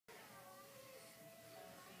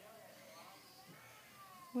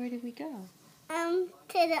Where did we go? To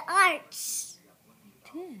the arts. We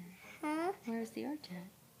did. Huh? Where's the arch at?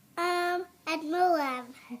 At Moab.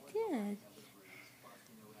 We did.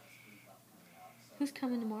 Who's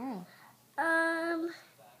coming tomorrow?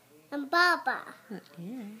 And Baba.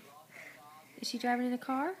 Yeah. Is she driving in a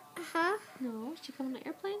car? Huh? No. Is she coming on an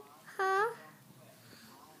airplane? Huh?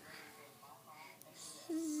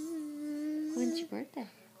 When's your birthday?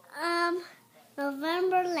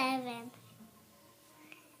 November 11th.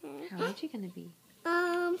 How old are you going to be?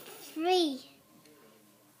 3.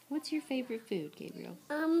 What's your favorite food, Gabriel?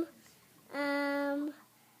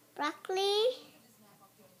 Broccoli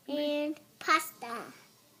and pasta.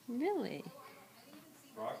 Really?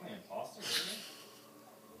 Broccoli and pasta, really?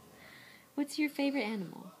 What's your favorite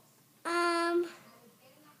animal?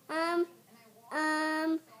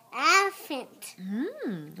 Elephant.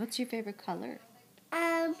 What's your favorite color?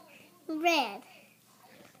 Red.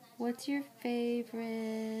 What's your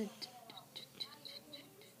favorite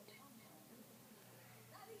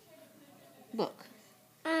book?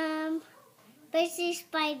 Busy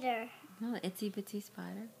Spider. Oh, Itsy Bitsy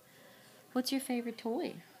Spider. What's your favorite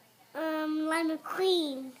toy? Lima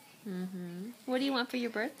Queen. What do you want for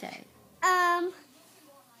your birthday?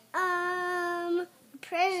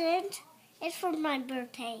 Present is for my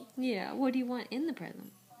birthday. Yeah, what do you want in the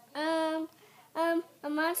present? A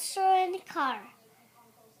monster in a car.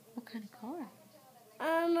 What kind of car?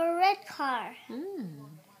 A red car.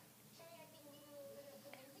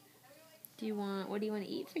 What do you want to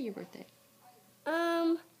eat for your birthday?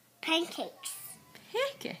 Pancakes.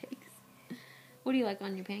 Pancakes? What do you like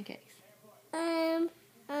on your pancakes?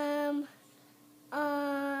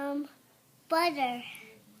 Butter.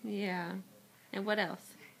 Yeah. And what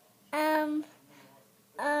else?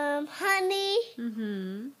 Honey.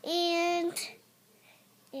 Mm-hmm.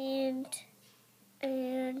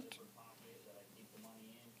 And